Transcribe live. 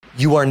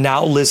You are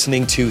now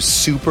listening to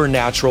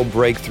Supernatural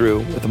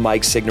Breakthrough with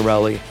Mike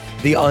Signorelli.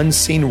 The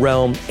unseen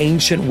realm,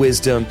 ancient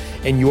wisdom,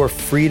 and your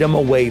freedom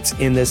awaits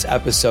in this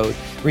episode.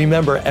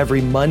 Remember, every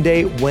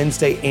Monday,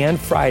 Wednesday, and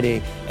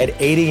Friday at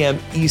 8 a.m.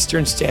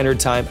 Eastern Standard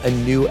Time, a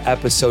new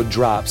episode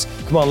drops.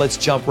 Come on, let's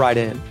jump right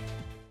in.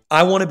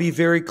 I want to be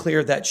very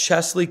clear that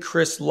Cheslie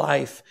Kryst's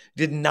life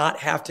did not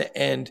have to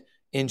end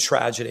in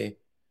tragedy.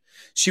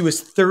 She was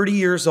 30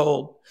 years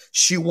old.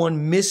 She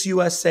won Miss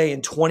USA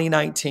in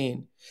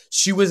 2019.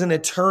 She was an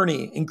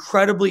attorney,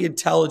 incredibly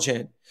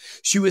intelligent.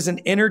 She was an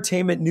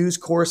entertainment news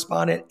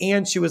correspondent,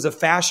 and she was a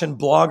fashion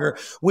blogger,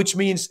 which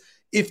means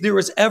if there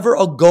was ever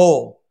a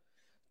goal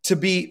to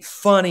be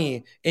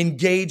funny,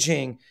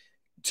 engaging,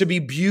 to be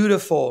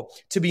beautiful,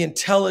 to be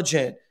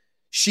intelligent,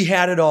 she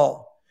had it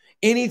all.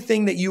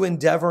 Anything that you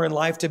endeavor in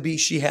life to be,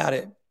 she had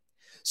it.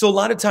 So a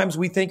lot of times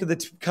we think of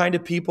the kind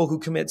of people who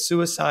commit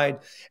suicide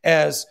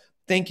as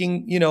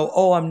thinking,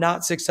 oh, I'm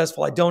not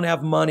successful. I don't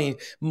have money.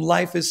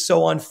 Life is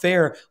so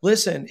unfair.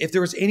 Listen, if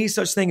there was any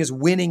such thing as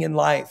winning in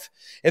life,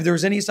 if there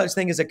was any such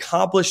thing as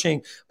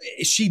accomplishing,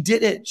 she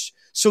did it.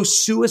 So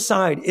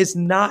suicide is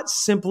not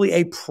simply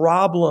a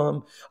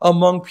problem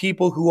among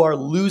people who are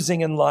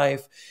losing in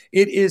life.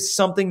 It is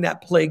something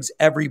that plagues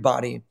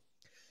everybody.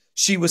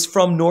 She was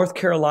from North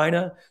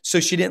Carolina, so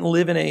she didn't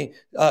live in a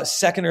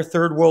second or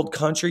third world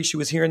country. She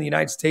was here in the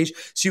United States.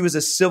 She was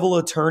a civil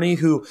attorney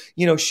who,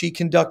 she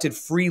conducted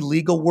free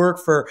legal work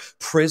for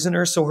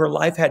prisoners, so her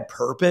life had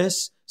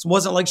purpose. It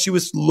wasn't like she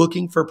was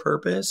looking for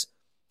purpose.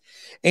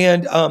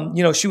 And,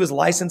 she was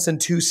licensed in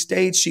 2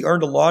 states. She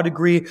earned a law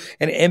degree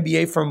and an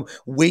MBA from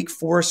Wake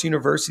Forest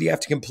University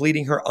after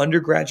completing her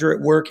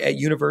undergraduate work at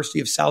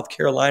University of South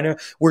Carolina,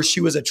 where she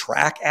was a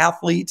track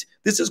athlete.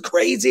 This is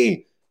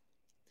crazy.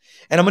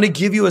 And I'm going to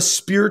give you a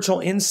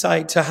spiritual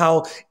insight to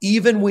how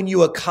even when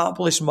you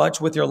accomplish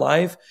much with your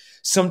life,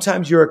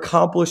 sometimes you're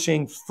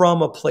accomplishing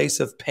from a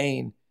place of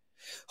pain,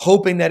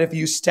 hoping that if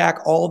you stack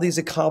all these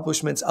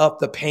accomplishments up,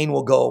 the pain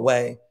will go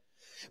away.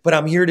 But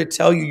I'm here to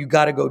tell you, you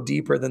got to go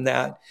deeper than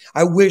that.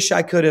 I wish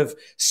I could have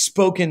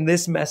spoken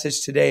this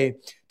message today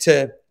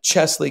to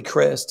Cheslie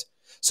Kryst.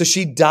 So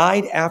she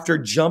died after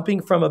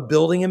jumping from a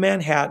building in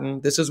Manhattan.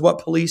 This is what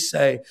police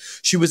say.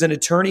 She was an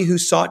attorney who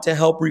sought to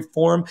help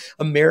reform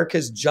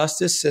America's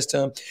justice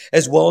system,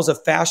 as well as a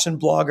fashion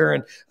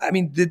blogger.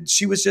 And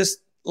she was just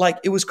like,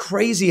 it was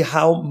crazy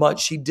how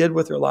much she did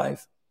with her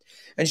life.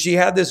 And she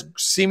had this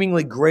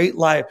seemingly great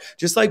life,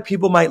 just like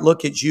people might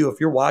look at you if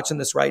you're watching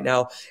this right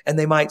now, and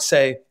they might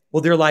say,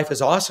 well, their life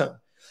is awesome.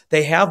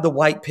 They have the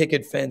white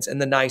picket fence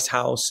and the nice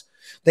house.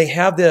 They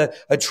have the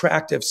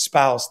attractive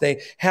spouse.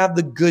 They have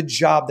the good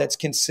job that's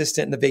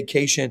consistent in the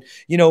vacation.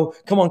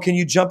 Come on, can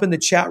you jump in the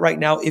chat right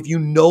now if you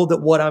know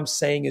that what I'm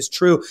saying is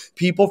true?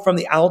 People from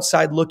the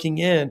outside looking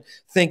in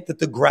think that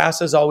the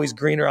grass is always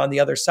greener on the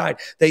other side.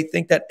 They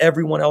think that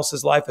everyone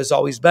else's life is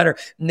always better.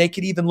 And they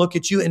could even look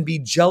at you and be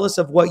jealous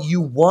of what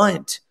you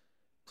want,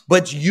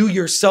 but you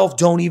yourself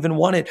don't even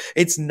want it.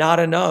 It's not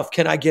enough.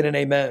 Can I get an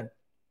amen?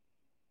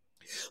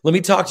 Let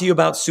me talk to you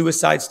about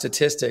suicide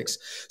statistics.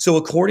 So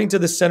according to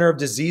the Center of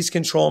Disease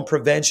Control and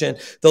Prevention,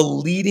 the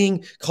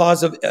leading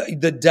cause of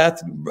the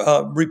death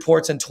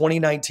reports in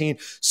 2019,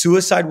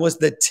 suicide was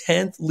the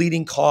 10th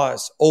leading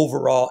cause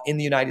overall in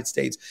the United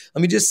States.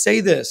 Let me just say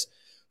this,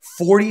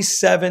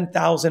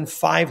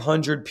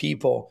 47,500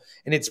 people,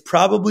 and it's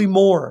probably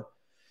more,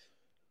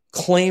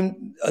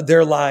 claimed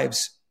their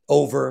lives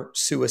over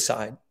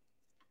suicide.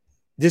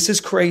 This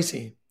is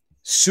crazy.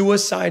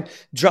 Suicide,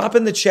 drop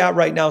in the chat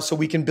right now so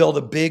we can build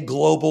a big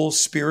global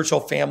spiritual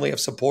family of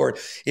support.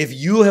 If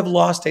you have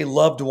lost a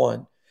loved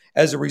one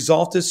as a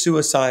result of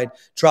suicide,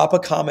 drop a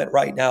comment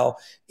right now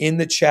in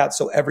the chat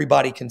so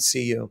everybody can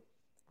see you.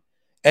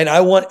 And I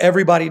want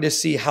everybody to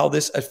see how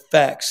this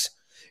affects.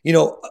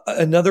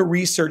 Another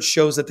research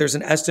shows that there's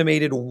an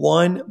estimated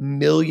 1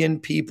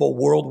 million people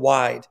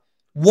worldwide,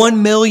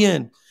 1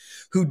 million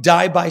who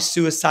die by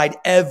suicide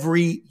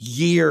every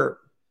year.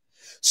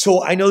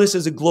 So I know this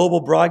is a global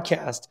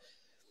broadcast.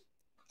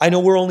 I know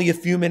we're only a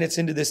few minutes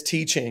into this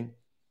teaching,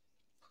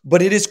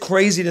 but it is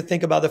crazy to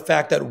think about the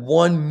fact that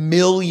 1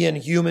 million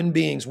human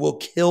beings will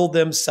kill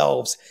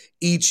themselves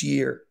each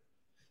year.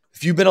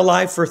 If you've been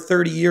alive for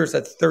 30 years,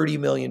 that's 30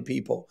 million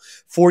people.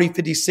 40,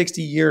 50,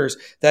 60 years,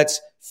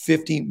 that's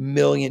 50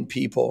 million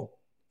people,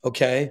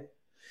 okay?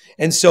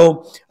 And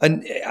so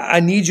I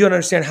need you to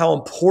understand how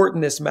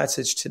important this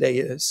message today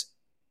is.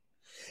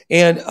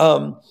 And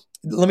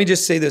let me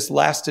just say this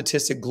last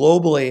statistic.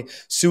 Globally,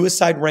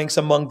 suicide ranks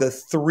among the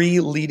 3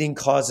 leading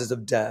causes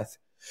of death.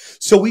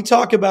 So we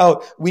talk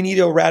about we need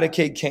to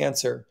eradicate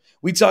cancer.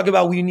 We talk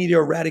about we need to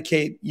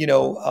eradicate,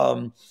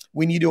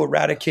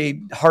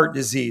 heart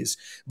disease.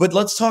 But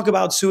let's talk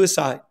about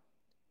suicide.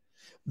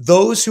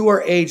 Those who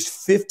are aged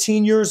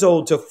 15 years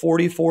old to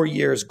 44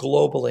 years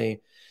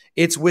globally,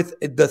 it's with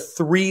the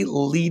 3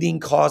 leading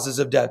causes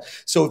of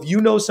death. So if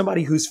you know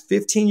somebody who's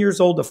 15 years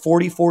old to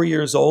 44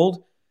 years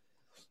old,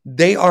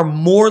 they are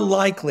more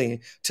likely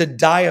to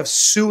die of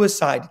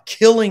suicide,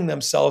 killing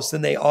themselves,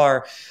 than they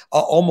are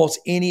almost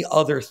any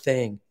other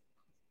thing.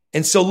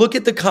 And so look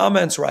at the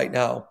comments right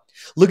now.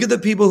 Look at the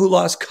people who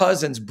lost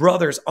cousins,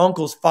 brothers,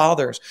 uncles,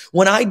 fathers.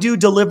 When I do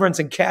deliverance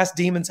and cast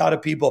demons out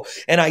of people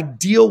and I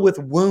deal with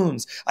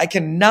wounds, I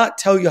cannot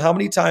tell you how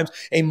many times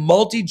a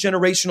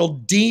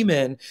multi-generational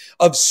demon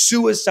of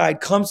suicide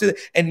comes to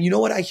and you know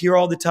what I hear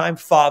all the time?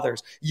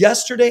 Fathers.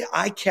 Yesterday,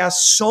 I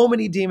cast so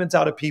many demons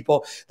out of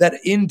people that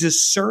in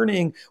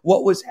discerning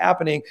what was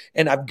happening,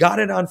 and I've got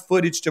it on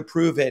footage to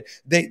prove it,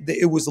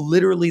 it was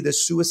literally the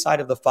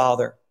suicide of the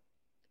father.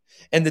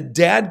 And the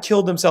dad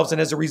killed themselves. And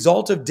as a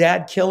result of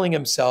dad killing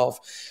himself,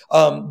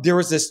 there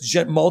was this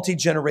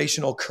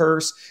multi-generational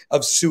curse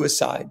of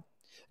suicide.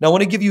 Now, I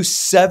want to give you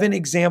 7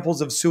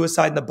 examples of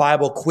suicide in the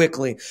Bible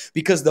quickly,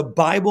 because the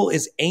Bible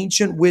is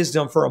ancient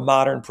wisdom for a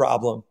modern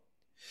problem.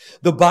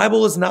 The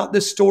Bible is not the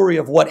story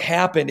of what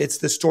happened. It's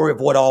the story of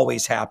what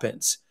always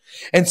happens.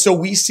 And so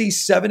we see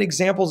 7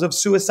 examples of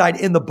suicide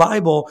in the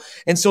Bible.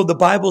 And so the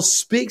Bible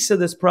speaks to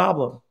this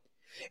problem.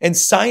 And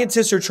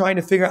scientists are trying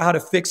to figure out how to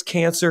fix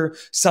cancer.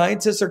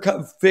 Scientists are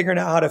figuring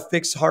out how to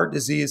fix heart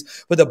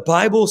disease. But the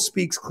Bible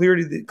speaks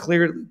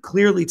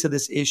clearly to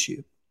this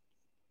issue.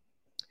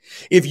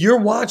 If you're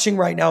watching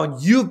right now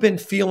and you've been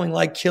feeling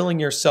like killing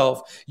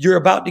yourself, you're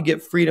about to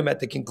get freedom at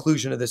the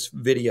conclusion of this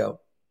video.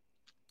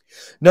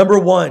 Number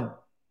 1,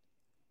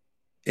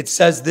 it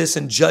says this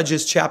in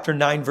Judges chapter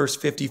 9, verse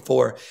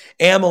 54.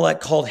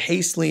 Amalek called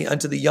hastily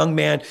unto the young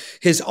man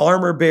his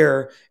armor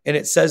bearer, and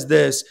it says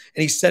this,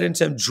 and he said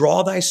unto him,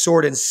 draw thy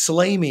sword and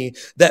slay me,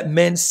 that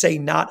men say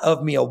not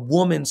of me, a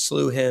woman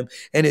slew him,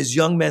 and his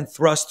young men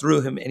thrust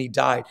through him, and he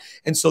died.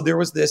 And so there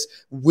was this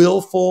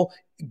willful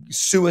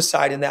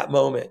suicide in that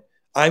moment.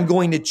 I'm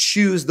going to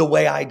choose the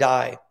way I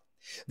die.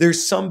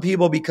 There's some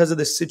people, because of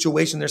the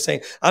situation, they're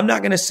saying, I'm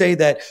not going to say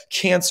that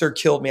cancer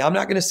killed me. I'm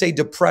not going to say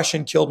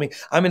depression killed me.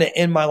 I'm going to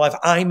end my life.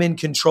 I'm in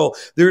control.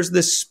 There's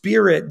this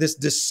spirit, this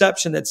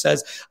deception that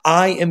says,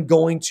 I am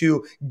going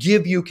to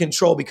give you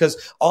control,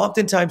 because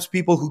oftentimes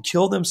people who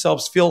kill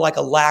themselves feel like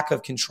a lack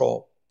of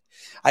control.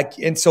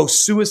 And so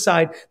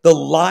suicide, the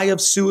lie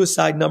of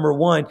suicide, number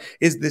 1,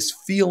 is this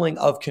feeling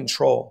of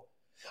control.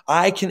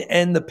 I can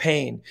end the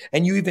pain.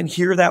 And you even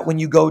hear that when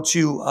you go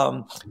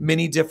to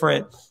many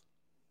different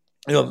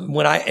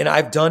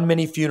I've done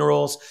many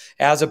funerals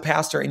as a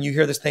pastor, and you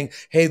hear this thing,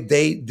 hey,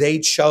 they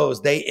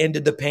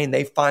ended the pain.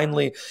 They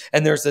finally,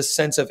 and there's this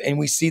sense of, and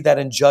we see that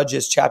in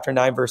Judges chapter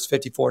 9, verse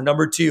 54.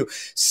 Number 2,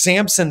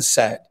 Samson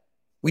said,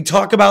 we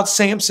talk about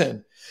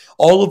Samson.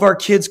 All of our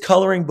kids'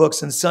 coloring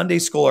books in Sunday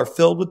school are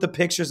filled with the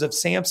pictures of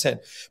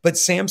Samson, but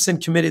Samson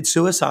committed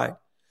suicide.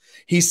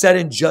 He said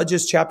in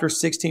Judges chapter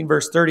 16,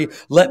 verse 30,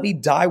 let me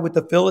die with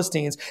the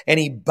Philistines. And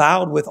he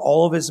bowed with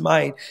all of his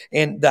might,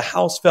 and the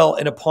house fell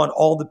in upon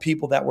all the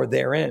people that were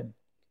therein.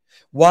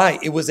 Why?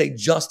 It was a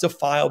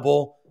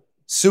justifiable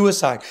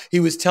suicide.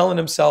 He was telling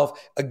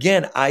himself,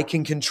 again, I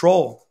can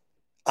control.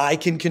 I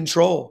can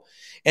control.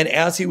 And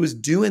as he was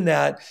doing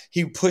that,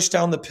 he pushed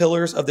down the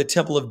pillars of the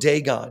temple of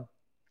Dagon.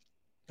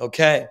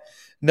 Okay.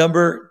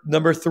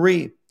 Number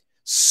 3.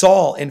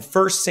 Saul, in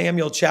 1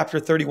 Samuel chapter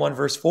 31,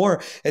 verse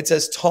 4, it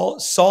says,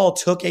 Saul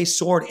took a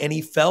sword and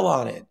he fell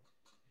on it.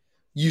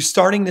 You're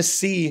starting to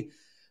see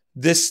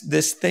this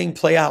thing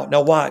play out.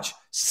 Now watch,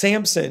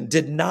 Samson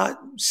did not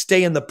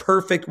stay in the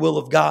perfect will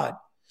of God.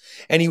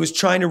 And he was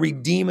trying to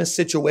redeem a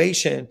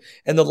situation.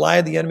 And the lie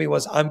of the enemy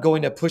was, I'm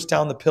going to push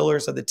down the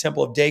pillars of the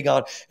temple of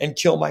Dagon and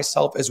kill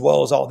myself as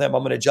well as all of them.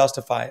 I'm going to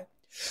justify it.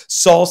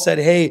 Saul said,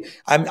 hey,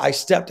 I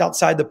stepped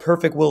outside the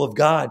perfect will of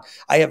God.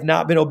 I have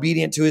not been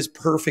obedient to his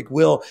perfect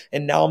will.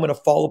 And now I'm going to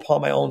fall upon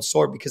my own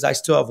sword because I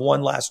still have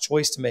one last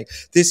choice to make.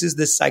 This is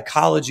the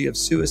psychology of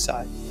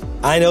suicide.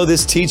 I know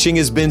this teaching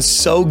has been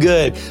so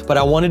good, but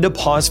I wanted to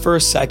pause for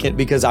a second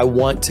because I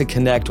want to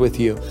connect with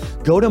you.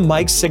 Go to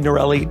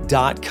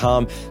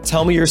MikeSignorelli.com.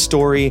 Tell me your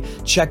story.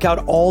 Check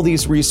out all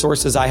these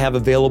resources I have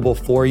available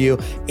for you.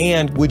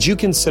 And would you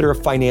consider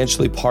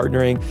financially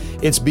partnering?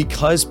 It's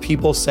because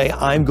people say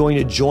I'm going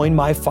to join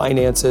my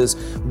finances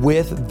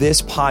with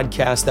this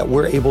podcast that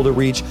we're able to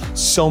reach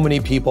so many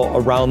people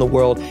around the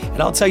world.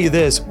 And I'll tell you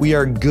this, we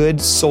are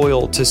good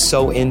soil to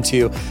sow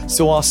into.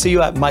 So I'll see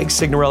you at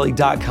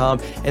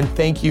MikeSignorelli.com, and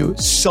thank you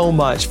so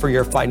much for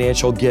your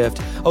financial gift.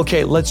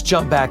 Okay, let's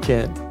jump back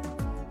in.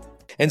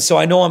 And so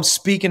I know I'm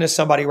speaking to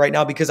somebody right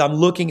now because I'm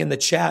looking in the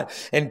chat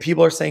and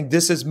people are saying,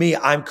 this is me.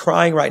 I'm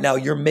crying right now.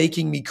 You're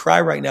making me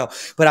cry right now.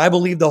 But I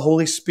believe the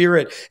Holy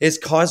Spirit is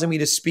causing me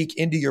to speak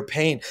into your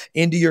pain,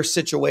 into your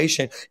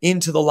situation,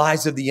 into the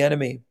lies of the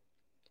enemy.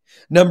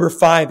 Number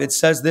 5, it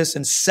says this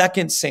in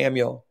 2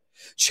 Samuel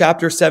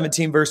chapter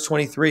 17, verse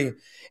 23.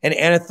 And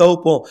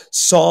Ahithophel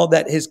saw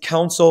that his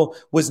counsel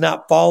was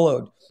not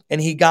followed.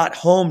 And he got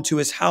home to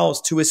his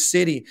house, to his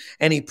city,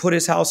 and he put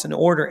his house in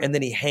order, and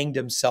then he hanged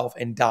himself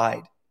and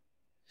died.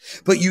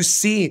 But you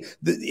see,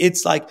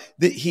 it's like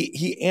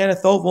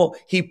Ahithophel,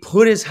 he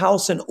put his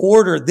house in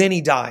order, then he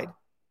died.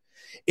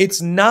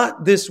 It's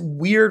not this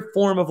weird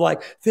form of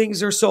like,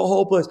 things are so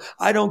hopeless,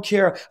 I don't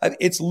care.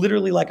 It's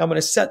literally like, I'm going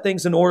to set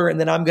things in order, and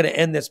then I'm going to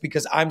end this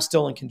because I'm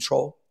still in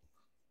control.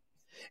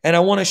 And I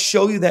want to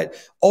show you that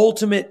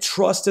ultimate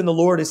trust in the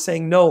Lord is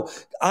saying, no,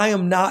 I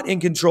am not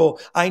in control.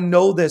 I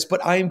know this,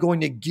 but I am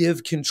going to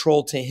give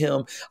control to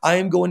him. I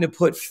am going to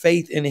put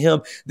faith in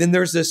him. Then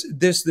there's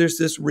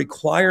this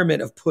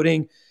requirement of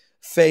putting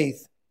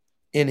faith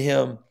in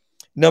him.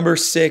 Number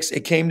 6,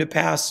 it came to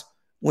pass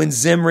when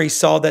Zimri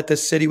saw that the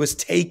city was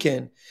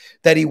taken,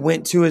 that he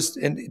went to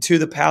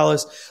the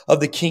palace of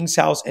the king's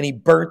house, and he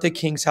burnt the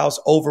king's house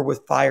over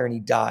with fire, and he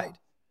died.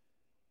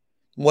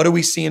 What do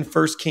we see in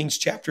 1 Kings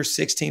chapter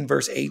 16,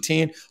 verse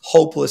 18?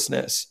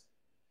 Hopelessness.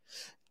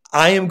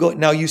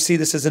 Now you see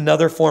this as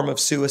another form of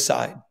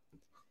suicide.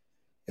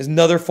 Is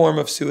another form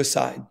of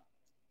suicide.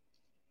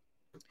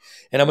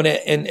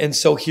 And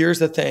so here's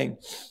the thing.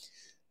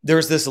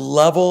 There's this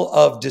level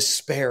of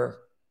despair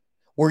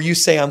where you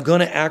say, I'm going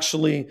to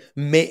actually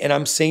make, and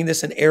I'm saying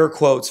this in air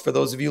quotes for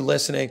those of you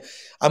listening,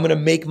 I'm going to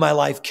make my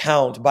life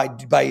count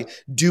by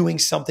doing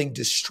something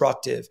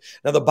destructive.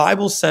 Now, the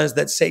Bible says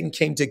that Satan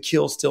came to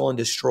kill, steal, and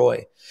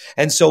destroy.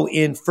 And so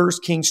in 1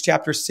 Kings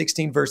chapter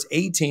 16, verse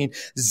 18,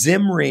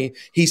 Zimri,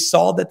 he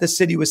saw that the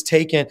city was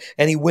taken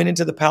and he went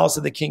into the palace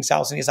of the king's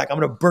house and he's like, I'm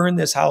going to burn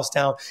this house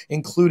down,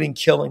 including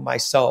killing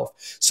myself.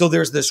 So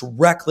there's this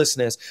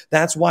recklessness.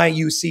 That's why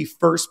you see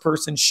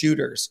first-person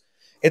shooters.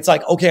 It's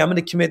like, okay, I'm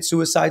going to commit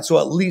suicide, so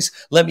at least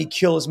let me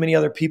kill as many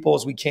other people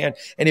as we can.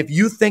 And if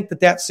you think that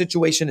that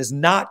situation is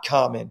not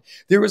common,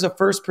 there was a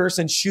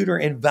first-person shooter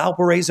in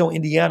Valparaiso,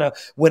 Indiana,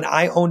 when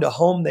I owned a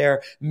home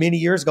there many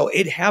years ago.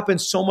 It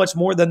happens so much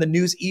more than the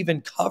news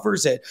even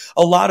covers it.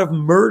 A lot of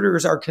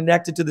murders are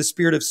connected to the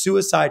spirit of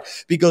suicide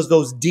because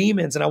those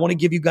demons, and I want to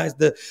give you guys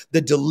the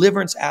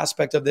deliverance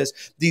aspect of this,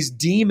 these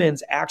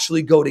demons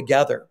actually go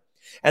together.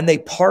 And they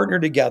partner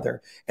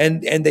together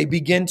and they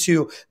begin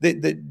to,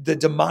 the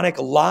demonic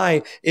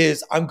lie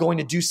is, I'm going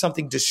to do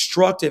something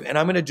destructive and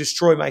I'm going to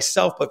destroy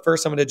myself, but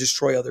first I'm going to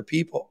destroy other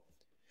people.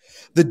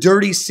 The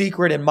dirty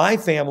secret in my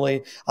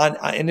family,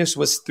 and this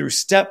was through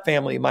step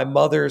family. My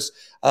mother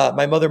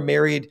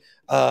married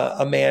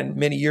a man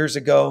many years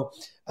ago.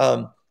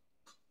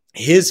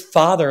 His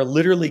father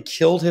literally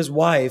killed his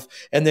wife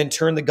and then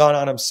turned the gun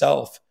on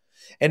himself.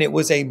 And it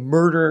was a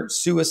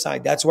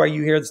murder-suicide. That's why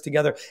you hear this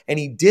together. And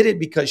he did it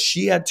because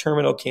she had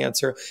terminal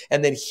cancer.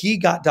 And then he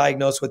got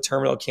diagnosed with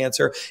terminal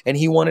cancer and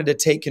he wanted to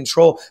take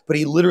control. But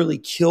he literally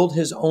killed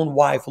his own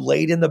wife,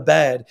 laid in the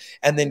bed,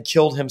 and then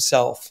killed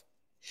himself.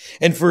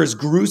 And for as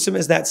gruesome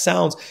as that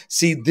sounds,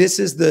 see, this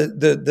is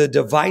the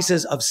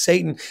devices of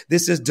Satan.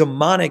 This is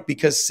demonic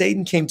because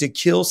Satan came to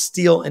kill,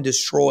 steal, and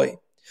destroy.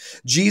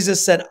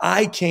 Jesus said,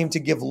 I came to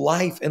give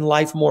life and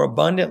life more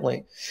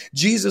abundantly.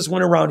 Jesus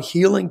went around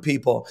healing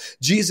people.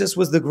 Jesus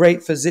was the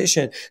great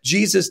physician.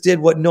 Jesus did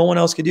what no one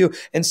else could do.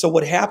 And so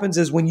what happens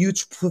is when you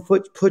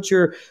put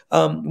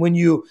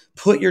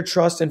your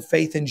trust and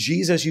faith in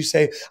Jesus, you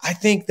say, I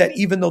think that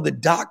even though the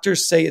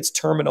doctors say it's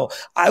terminal,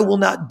 I will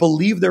not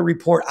believe their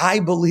report.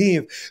 I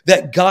believe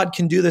that God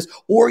can do this.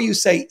 Or you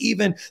say,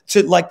 even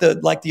to like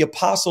the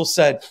apostle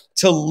said,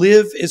 to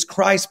live is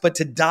Christ, but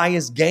to die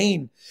is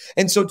gain.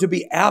 And so to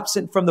be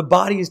absent from the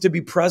body is to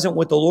be present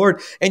with the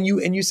Lord. And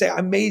you say,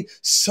 I may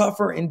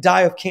suffer and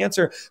die of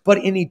cancer, but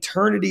in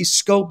eternity's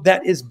scope,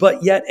 that is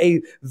but yet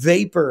a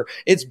vapor.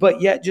 It's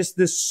but yet just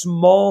this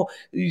small,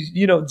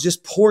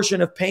 just portion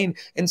of pain.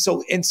 And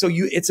so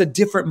it's a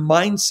different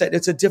mindset.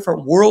 It's a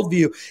different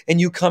worldview, and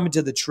you come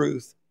into the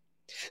truth.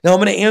 Now I'm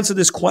going to answer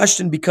this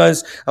question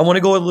because I want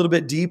to go a little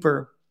bit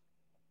deeper.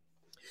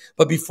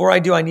 But before I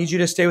do, I need you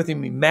to stay with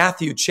me.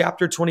 Matthew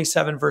chapter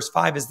 27, verse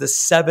 5 is the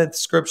 7th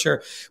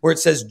scripture where it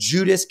says,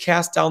 Judas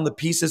cast down the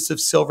pieces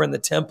of silver in the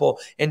temple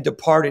and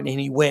departed, and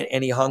he went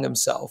and he hung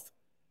himself.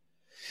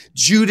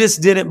 Judas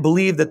didn't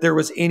believe that there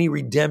was any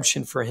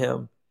redemption for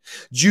him.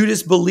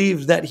 Judas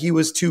believed that he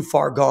was too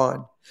far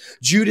gone.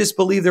 Judas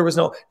believed there was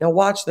no. Now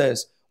watch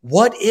this.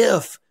 What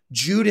if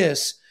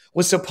Judas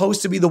was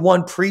supposed to be the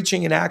one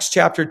preaching in Acts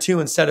chapter 2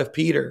 instead of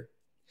Peter?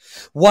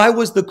 Why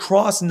was the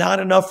cross not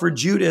enough for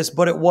Judas,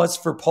 but it was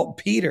for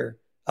Peter?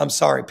 I'm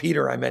sorry,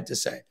 Peter, I meant to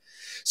say.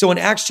 So in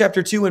Acts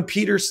chapter 2, when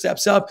Peter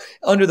steps up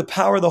under the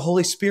power of the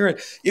Holy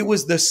Spirit, it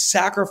was the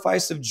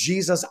sacrifice of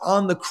Jesus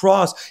on the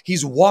cross.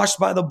 He's washed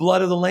by the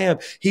blood of the Lamb.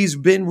 He's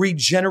been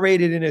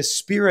regenerated in his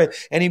spirit,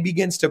 and he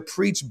begins to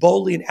preach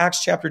boldly in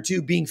Acts chapter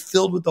 2, being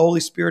filled with the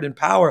Holy Spirit and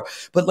power.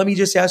 But let me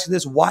just ask you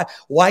this.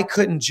 Why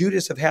couldn't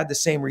Judas have had the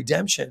same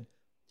redemption?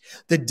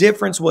 The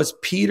difference was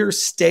Peter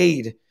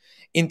stayed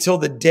until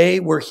the day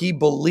where he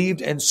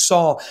believed and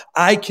saw,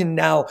 I can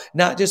now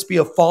not just be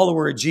a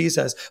follower of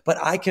Jesus, but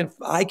I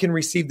can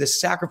receive the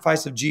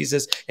sacrifice of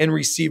Jesus and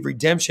receive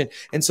redemption.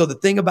 And so the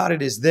thing about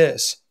it is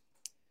this,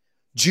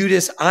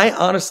 Judas, I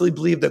honestly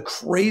believe the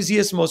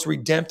craziest, most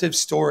redemptive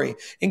story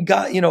in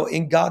God,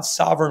 in God's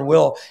sovereign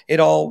will, it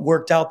all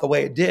worked out the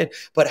way it did.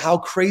 But how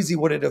crazy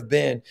would it have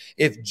been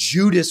if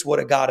Judas would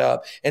have got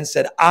up and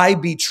said, I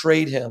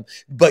betrayed him,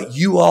 but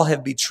you all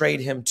have betrayed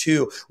him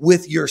too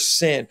with your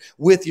sin,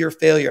 with your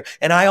failure.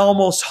 And I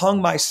almost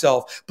hung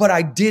myself, but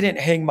I didn't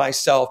hang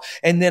myself.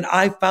 And then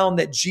I found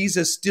that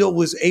Jesus still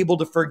was able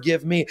to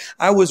forgive me.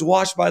 I was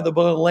washed by the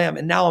blood of the Lamb,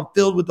 and now I'm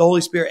filled with the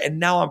Holy Spirit, and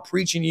now I'm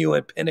preaching you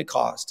at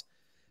Pentecost.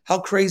 How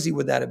crazy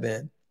would that have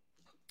been?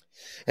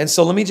 And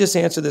so let me just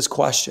answer this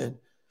question,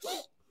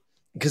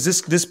 because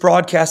this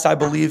broadcast, I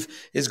believe,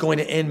 is going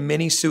to end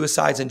many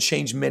suicides and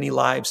change many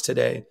lives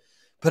today.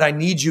 But I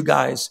need you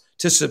guys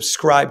to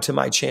subscribe to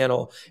my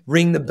channel,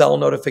 ring the bell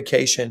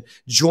notification,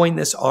 join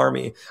this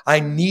army.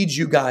 I need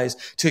you guys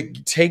to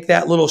take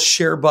that little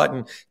share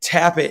button,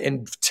 tap it,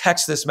 and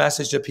text this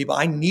message to people.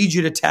 I need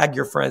you to tag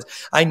your friends.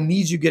 I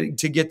need you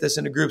to get this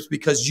into groups,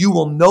 because you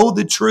will know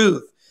the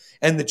truth,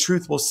 and the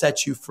truth will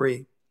set you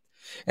free.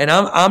 And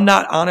I'm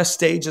not on a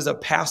stage as a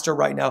pastor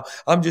right now.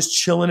 I'm just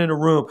chilling in a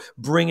room,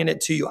 bringing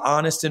it to you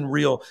honest and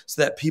real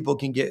so that people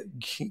can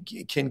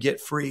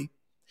get free.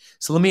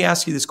 So let me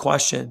ask you this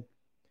question.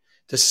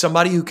 Does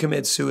somebody who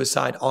commits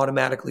suicide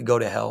automatically go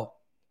to hell?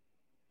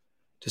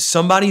 Does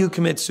somebody who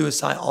commits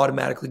suicide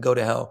automatically go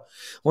to hell?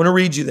 I want to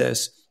read you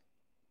this.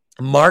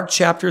 Mark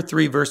chapter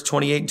 3, verse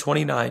 28 and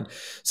 29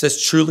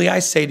 says, truly I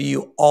say to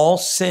you, all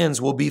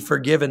sins will be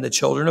forgiven the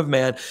children of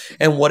man,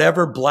 and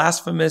whatever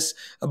blasphemes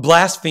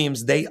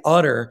they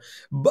utter.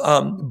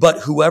 But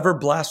whoever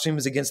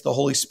blasphemes against the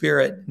Holy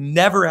Spirit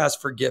never has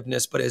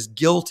forgiveness, but is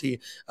guilty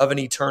of an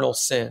eternal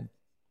sin.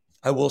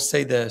 I will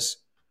say this.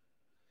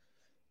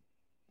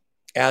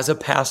 As a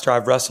pastor,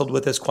 I've wrestled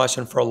with this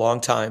question for a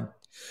long time.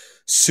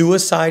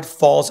 Suicide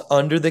falls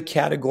under the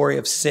category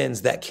of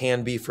sins that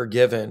can be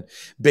forgiven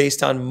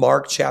based on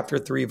Mark chapter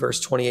 3, verse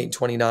 28 and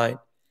 29.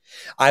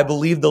 I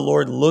believe the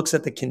Lord looks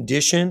at the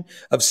condition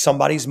of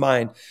somebody's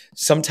mind.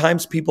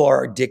 Sometimes people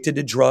are addicted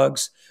to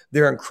drugs.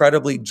 They're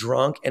incredibly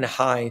drunk and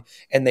high,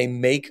 and they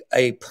make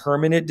a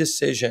permanent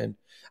decision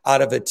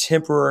out of a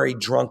temporary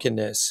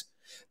drunkenness.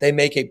 They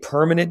make a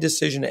permanent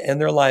decision to end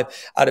their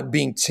life out of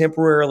being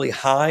temporarily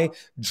high,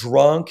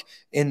 drunk,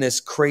 in this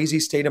crazy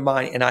state of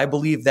mind. And I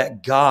believe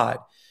that God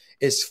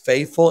is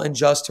faithful and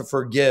just to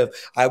forgive.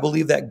 I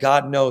believe that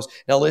God knows.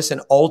 Now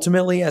listen,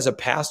 ultimately as a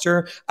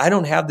pastor, I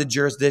don't have the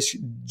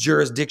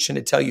jurisdiction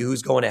to tell you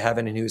who's going to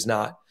heaven and who's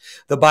not.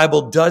 The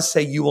Bible does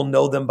say you will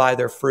know them by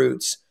their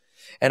fruits.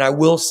 And I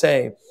will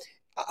say,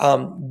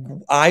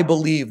 I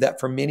believe that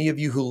for many of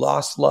you who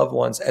lost loved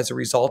ones as a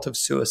result of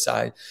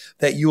suicide,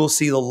 that you will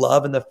see the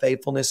love and the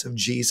faithfulness of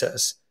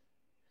Jesus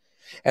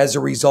as a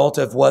result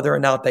of whether or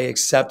not they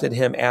accepted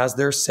him as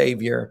their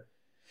Savior.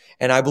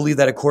 And I believe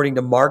that according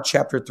to Mark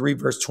chapter 3,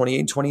 verse 28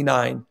 and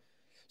 29,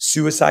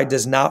 suicide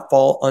does not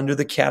fall under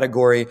the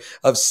category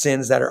of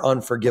sins that are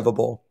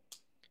unforgivable.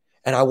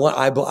 And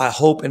I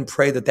hope and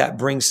pray that that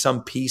brings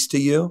some peace to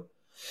you.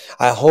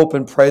 I hope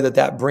and pray that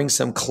that brings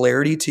some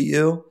clarity to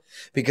you.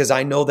 Because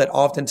I know that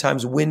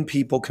oftentimes when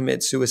people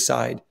commit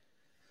suicide,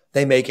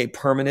 they make a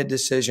permanent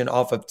decision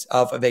off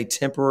of a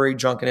temporary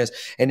drunkenness.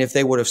 And if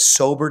they would have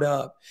sobered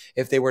up,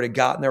 if they were to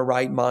got in their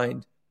right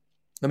mind.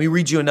 Let me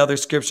read you another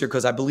scripture,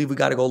 because I believe we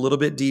got to go a little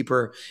bit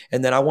deeper.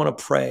 And then I want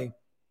to pray. It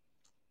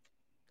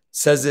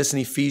says this in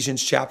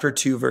Ephesians chapter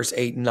 2, verse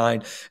 8 and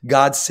 9.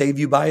 God saved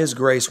you by his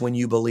grace when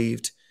you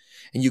believed.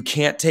 And you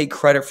can't take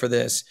credit for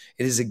this.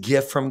 It is a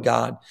gift from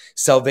God.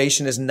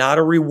 Salvation is not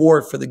a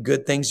reward for the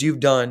good things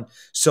you've done,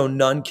 so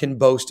none can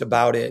boast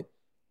about it.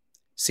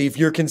 See, if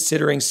you're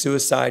considering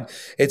suicide,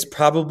 it's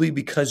probably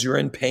because you're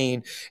in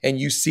pain and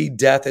you see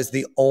death as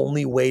the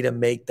only way to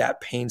make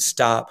that pain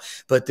stop.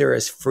 But there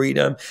is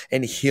freedom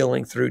and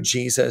healing through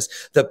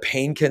Jesus. The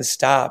pain can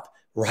stop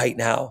right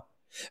now.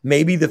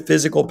 Maybe the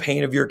physical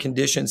pain of your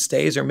condition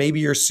stays, or maybe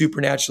you're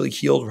supernaturally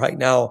healed right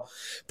now.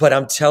 But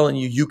I'm telling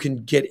you, you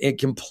can get a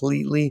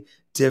completely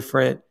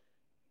different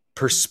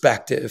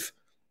perspective.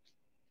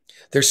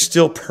 There's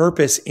still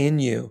purpose in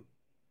you.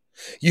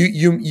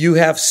 You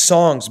have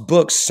songs,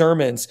 books,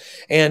 sermons,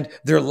 and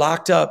they're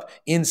locked up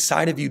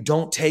inside of you.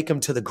 Don't take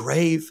them to the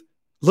grave.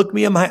 Look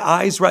me in my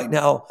eyes right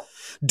now.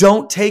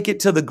 Don't take it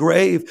to the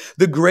grave.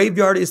 The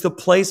graveyard is the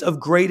place of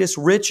greatest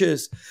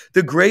riches.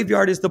 The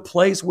graveyard is the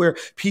place where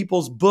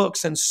people's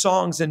books and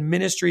songs and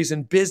ministries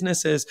and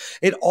businesses,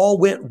 it all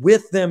went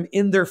with them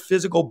in their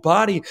physical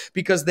body,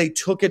 because they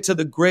took it to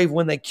the grave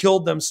when they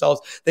killed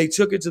themselves. They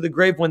took it to the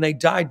grave when they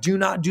died. Do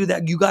not do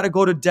that. You got to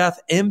go to death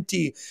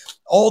empty.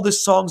 All the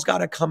songs got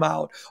to come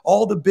out.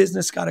 All the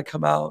business got to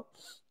come out.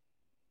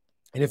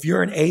 And if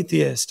you're an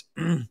atheist,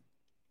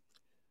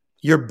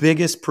 your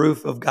biggest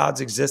proof of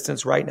God's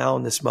existence right now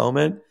in this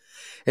moment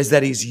is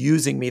that he's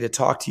using me to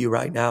talk to you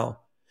right now,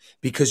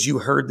 because you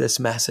heard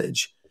this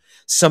message.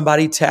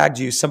 Somebody tagged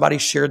you, somebody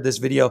shared this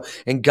video,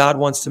 and God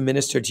wants to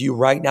minister to you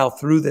right now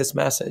through this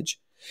message.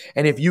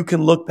 And if you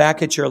can look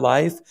back at your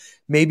life,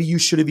 maybe you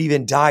should have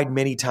even died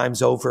many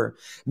times over.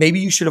 Maybe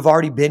you should have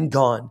already been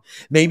gone.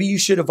 Maybe you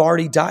should have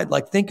already died.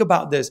 Like, think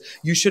about this.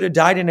 You should have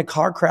died in a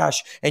car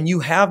crash, and you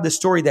have the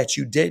story that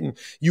you didn't.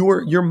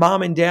 Your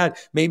mom and dad,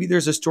 maybe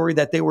there's a story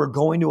that they were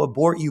going to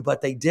abort you,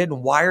 but they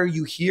didn't. Why are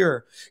you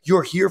here?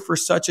 You're here for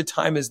such a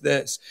time as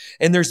this.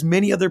 And there's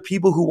many other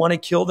people who want to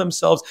kill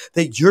themselves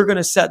that you're going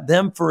to set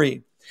them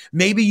free.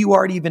 Maybe you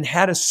already even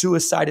had a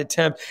suicide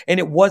attempt and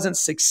it wasn't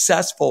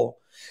successful.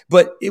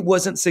 But it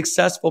wasn't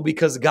successful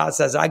because God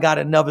says, I got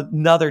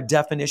another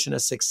definition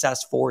of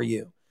success for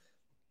you.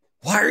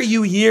 Why are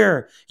you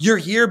here? You're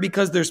here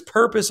because there's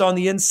purpose on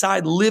the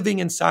inside, living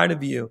inside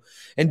of you.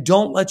 And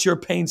don't let your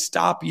pain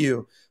stop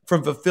you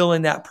from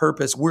fulfilling that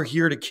purpose. We're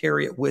here to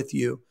carry it with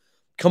you.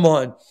 Come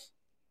on.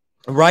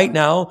 Right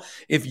now,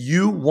 if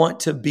you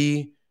want to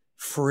be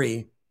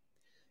free,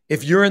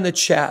 if you're in the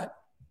chat,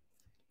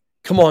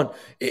 come on.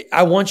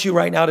 I want you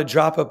right now to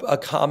drop a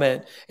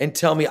comment and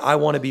tell me, I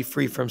want to be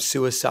free from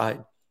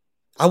suicide.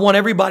 I want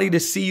everybody to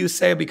see you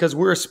say it because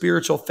we're a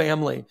spiritual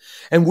family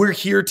and we're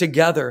here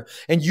together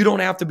and you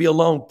don't have to be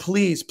alone.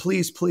 Please,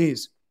 please,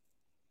 please.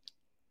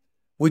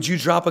 Would you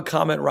drop a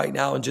comment right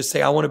now and just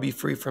say, I want to be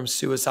free from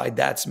suicide?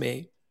 That's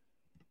me.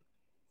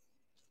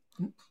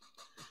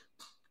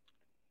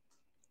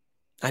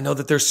 I know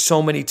that there's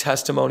so many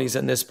testimonies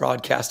in this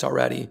broadcast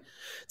already.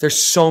 There's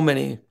so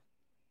many.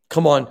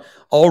 Come on.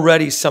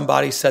 Already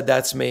somebody said,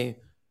 that's me.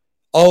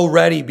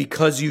 Already,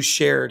 because you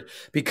shared,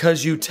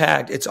 because you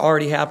tagged, it's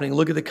already happening.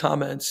 Look at the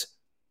comments.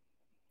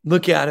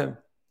 Look at him.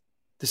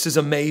 This is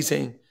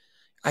amazing.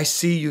 I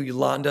see you,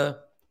 Yolanda.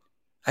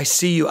 I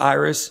see you,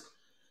 Iris.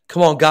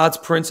 Come on, God's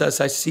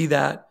princess. I see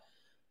that.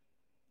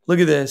 Look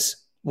at this.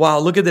 Wow,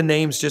 look at the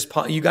names.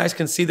 You guys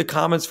can see the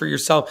comments for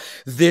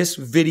yourself. This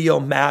video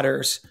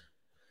matters.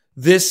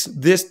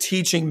 This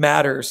teaching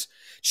matters.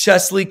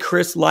 Chesley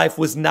Chris' life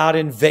was not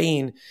in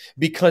vain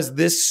because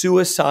this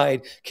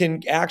suicide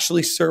can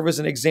actually serve as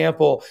an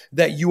example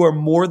that you are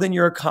more than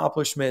your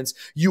accomplishments.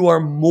 You are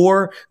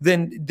more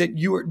than that.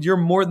 You're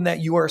more than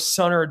that. You are a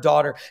son or a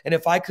daughter. And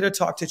if I could have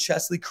talked to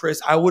Chesley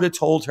Chris, I would have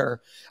told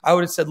her, I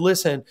would have said,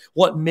 listen,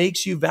 what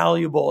makes you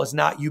valuable is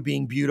not you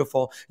being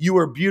beautiful. You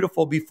were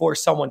beautiful before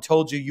someone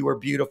told you you were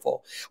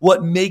beautiful.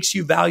 What makes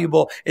you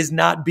valuable is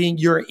not being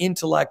your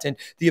intellect and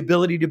the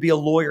ability to be a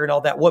lawyer and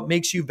all that. What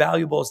makes you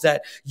valuable is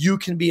that you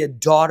can be a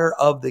daughter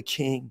of the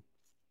King.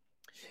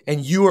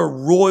 And you are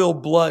royal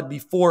blood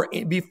before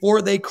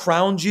they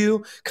crowned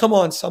you. Come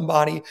on,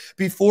 somebody.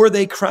 Before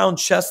they crowned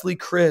Chesley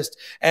Chris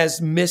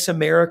as Miss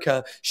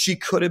America, she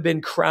could have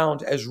been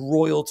crowned as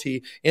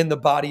royalty in the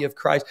body of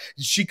Christ.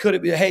 She could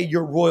have been, hey,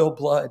 you're royal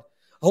blood.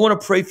 I want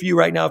to pray for you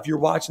right now if you're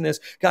watching this.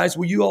 Guys,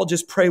 will you all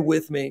just pray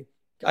with me?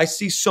 I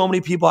see so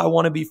many people. I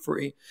want to be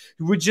free.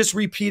 You would just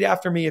repeat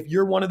after me. If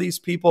you're one of these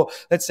people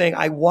that's saying,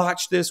 I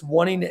watched this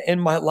wanting to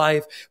end my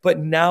life, but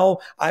now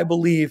I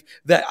believe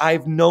that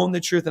I've known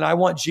the truth and I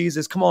want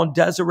Jesus. Come on,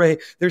 Desiree.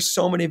 There's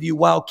so many of you.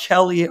 Wow,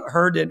 Kelly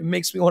heard it. It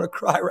makes me want to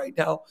cry right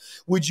now.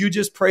 Would you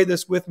just pray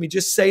this with me?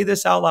 Just say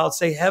this out loud.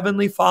 Say,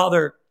 Heavenly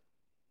Father,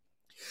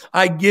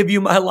 I give you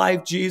my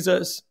life,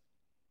 Jesus.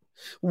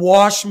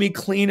 Wash me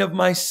clean of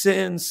my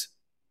sins.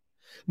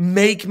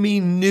 Make me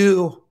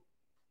new.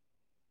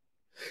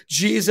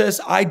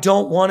 Jesus, I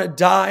don't want to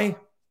die.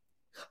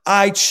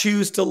 I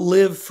choose to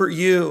live for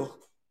you.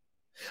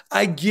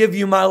 I give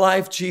you my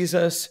life,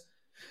 Jesus,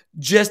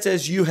 just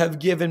as you have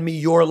given me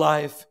your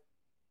life.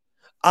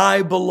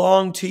 I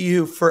belong to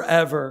you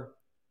forever.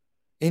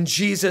 In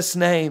Jesus'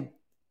 name,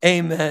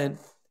 amen.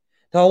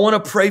 Now, I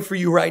want to pray for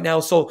you right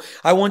now. So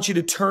I want you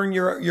to turn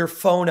your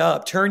phone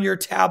up, turn your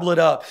tablet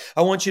up.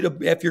 I want you to,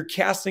 if you're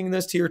casting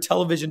this to your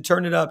television,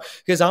 turn it up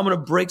because I'm going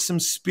to break some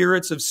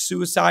spirits of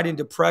suicide and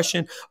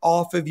depression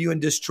off of you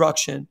and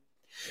destruction.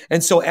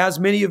 And so as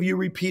many of you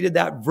repeated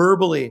that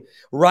verbally,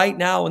 right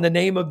now in the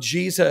name of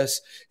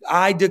Jesus,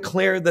 I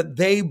declare that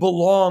they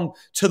belong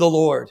to the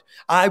Lord.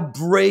 I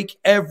break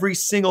every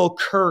single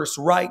curse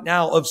right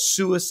now of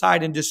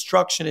suicide and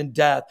destruction and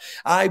death.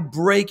 I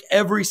break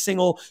every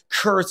single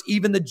curse,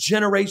 even the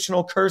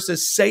generational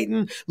curses.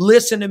 Satan,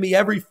 listen to me,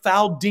 every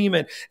foul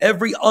demon,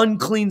 every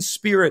unclean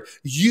spirit,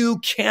 you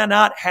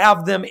cannot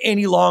have them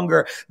any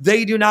longer.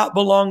 They do not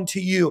belong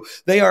to you.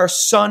 They are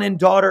son and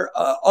daughter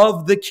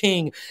of the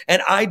King.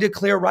 And I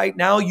declare right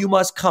now, you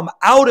must come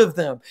out of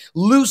them,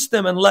 loose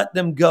them and let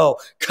them go.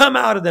 Come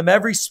out of them,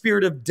 every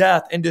spirit of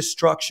death and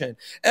destruction,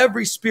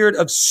 every spirit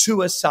of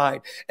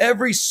suicide,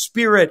 every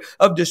spirit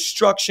of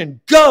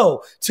destruction.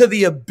 Go to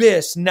the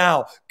abyss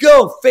now.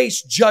 Go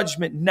face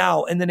judgment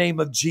now in the name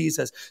of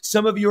Jesus.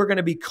 Some of you are going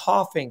to be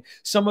coughing.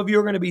 Some of you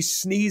are going to be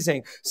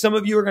sneezing. Some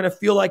of you are going to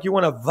feel like you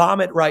want to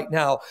vomit right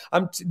now.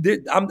 I'm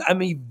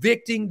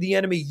evicting the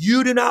enemy.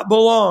 You do not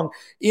belong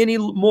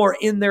anymore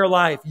in their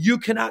life. You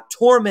cannot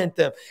torment torment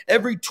them.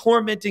 Every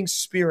tormenting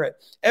spirit,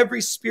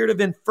 every spirit of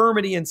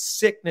infirmity and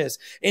sickness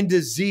and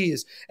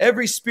disease,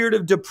 every spirit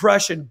of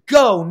depression,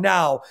 go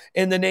now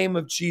in the name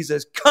of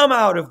Jesus. Come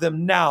out of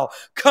them now.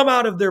 Come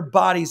out of their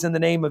bodies in the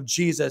name of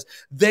Jesus.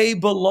 They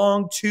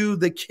belong to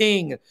the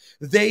King.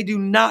 They do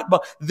not,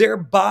 their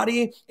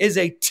body is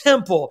a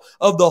temple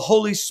of the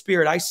Holy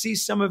Spirit. I see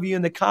some of you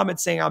in the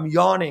comments saying, I'm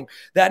yawning.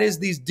 That is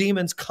these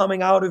demons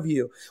coming out of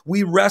you.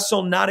 We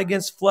wrestle not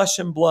against flesh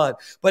and blood,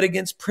 but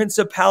against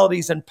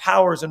principalities and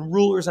powers and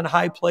rulers in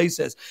high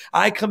places.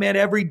 I command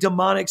every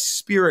demonic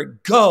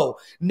spirit, go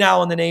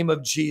now in the name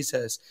of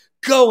Jesus.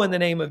 Go in the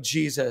name of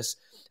Jesus.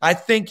 I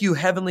thank you,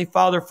 Heavenly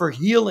Father, for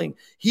healing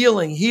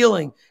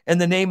in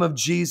the name of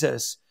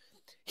Jesus.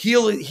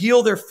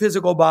 Heal their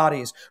physical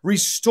bodies.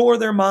 Restore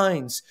their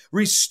minds.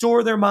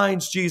 Restore their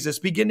minds, Jesus.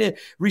 Begin to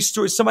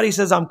restore. Somebody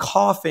says, I'm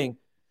coughing.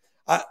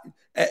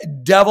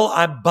 Devil,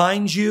 I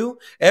bind you.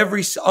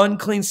 Every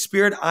unclean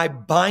spirit, I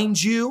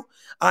bind you.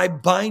 I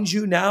bind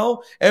you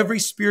now. Every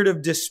spirit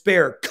of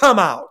despair, come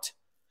out.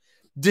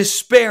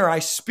 Despair, I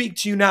speak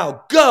to you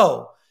now.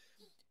 Go.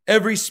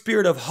 Every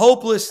spirit of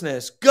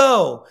hopelessness,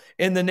 go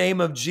in the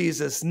name of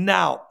Jesus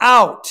now.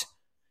 Out.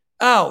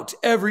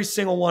 Every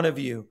single one of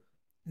you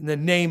in the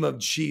name of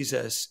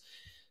Jesus.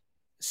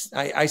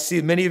 I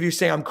see many of you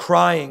saying, I'm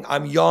crying,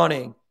 I'm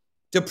yawning.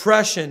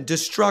 Depression,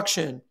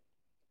 destruction.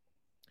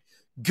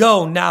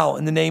 Go now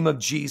in the name of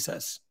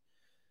Jesus.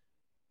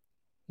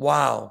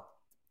 Wow.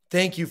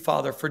 Thank you,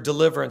 Father, for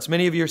deliverance.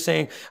 Many of you are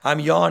saying, I'm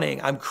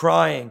yawning, I'm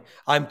crying,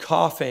 I'm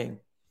coughing.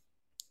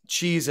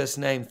 Jesus'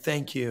 name,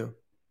 thank you.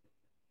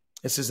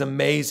 This is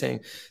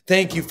amazing.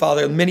 Thank you,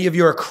 Father. Many of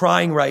you are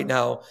crying right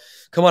now.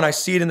 Come on, I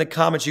see it in the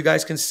comments. You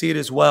guys can see it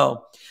as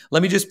well.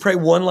 Let me just pray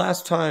one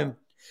last time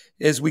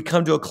as we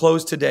come to a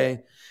close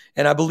today.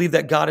 And I believe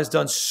that God has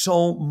done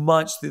so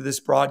much through this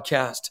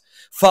broadcast.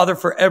 Father,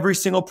 for every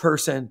single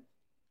person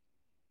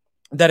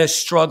that is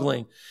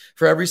struggling,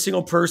 for every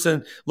single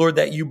person, Lord,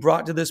 that you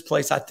brought to this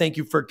place, I thank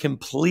you for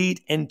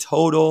complete and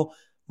total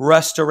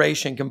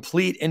restoration,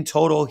 complete and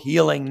total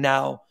healing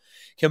now,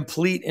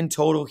 complete and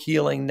total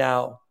healing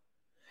now.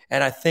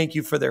 And I thank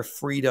you for their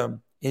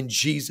freedom in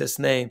Jesus'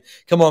 name.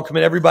 Come on,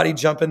 everybody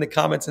jump in the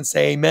comments and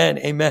say amen,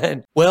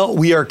 amen. Well,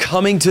 we are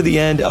coming to the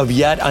end of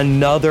yet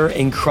another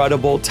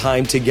incredible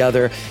time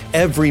together.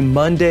 Every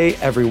Monday,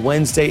 every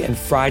Wednesday, and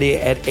Friday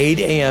at 8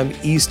 a.m.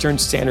 Eastern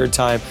Standard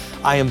Time,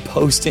 I am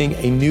posting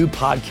a new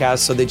podcast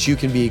so that you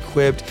can be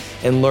equipped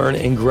and learn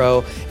and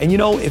grow. And you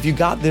know, if you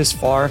got this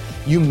far,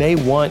 you may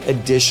want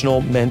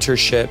additional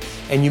mentorship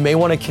and you may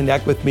want to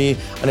connect with me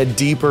on a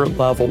deeper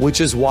level,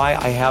 which is why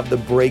I have the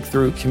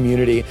Breakthrough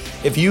Community.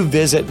 If you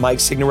visit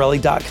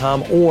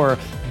MikeSignorelli.com or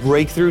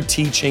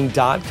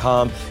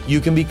breakthroughteaching.com,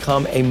 you can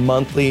become a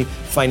monthly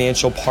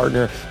financial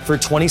partner for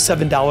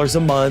 $27 a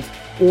month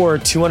or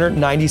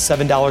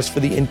 $297 for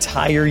the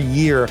entire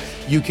year.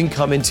 You can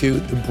come into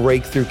the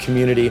Breakthrough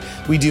Community.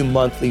 We do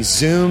monthly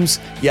Zooms.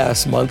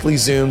 Yes, monthly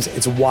Zooms.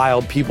 It's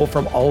wild. People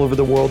from all over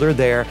the world are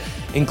there,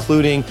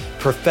 including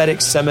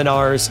prophetic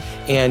seminars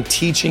and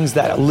teachings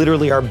that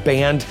literally are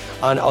banned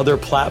on other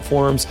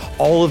platforms.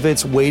 All of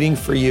it's waiting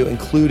for you,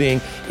 including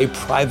a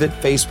private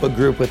Facebook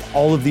group with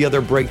all of the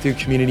other Breakthrough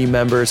Community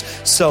members.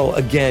 So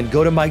again,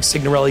 go to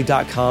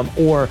MikeSignorelli.com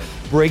or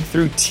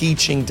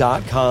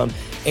breakthroughteaching.com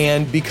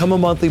and become a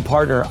monthly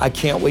partner. I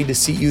can't wait to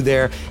see you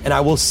there, and I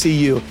will see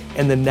you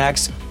in the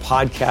next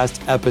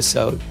podcast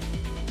episode.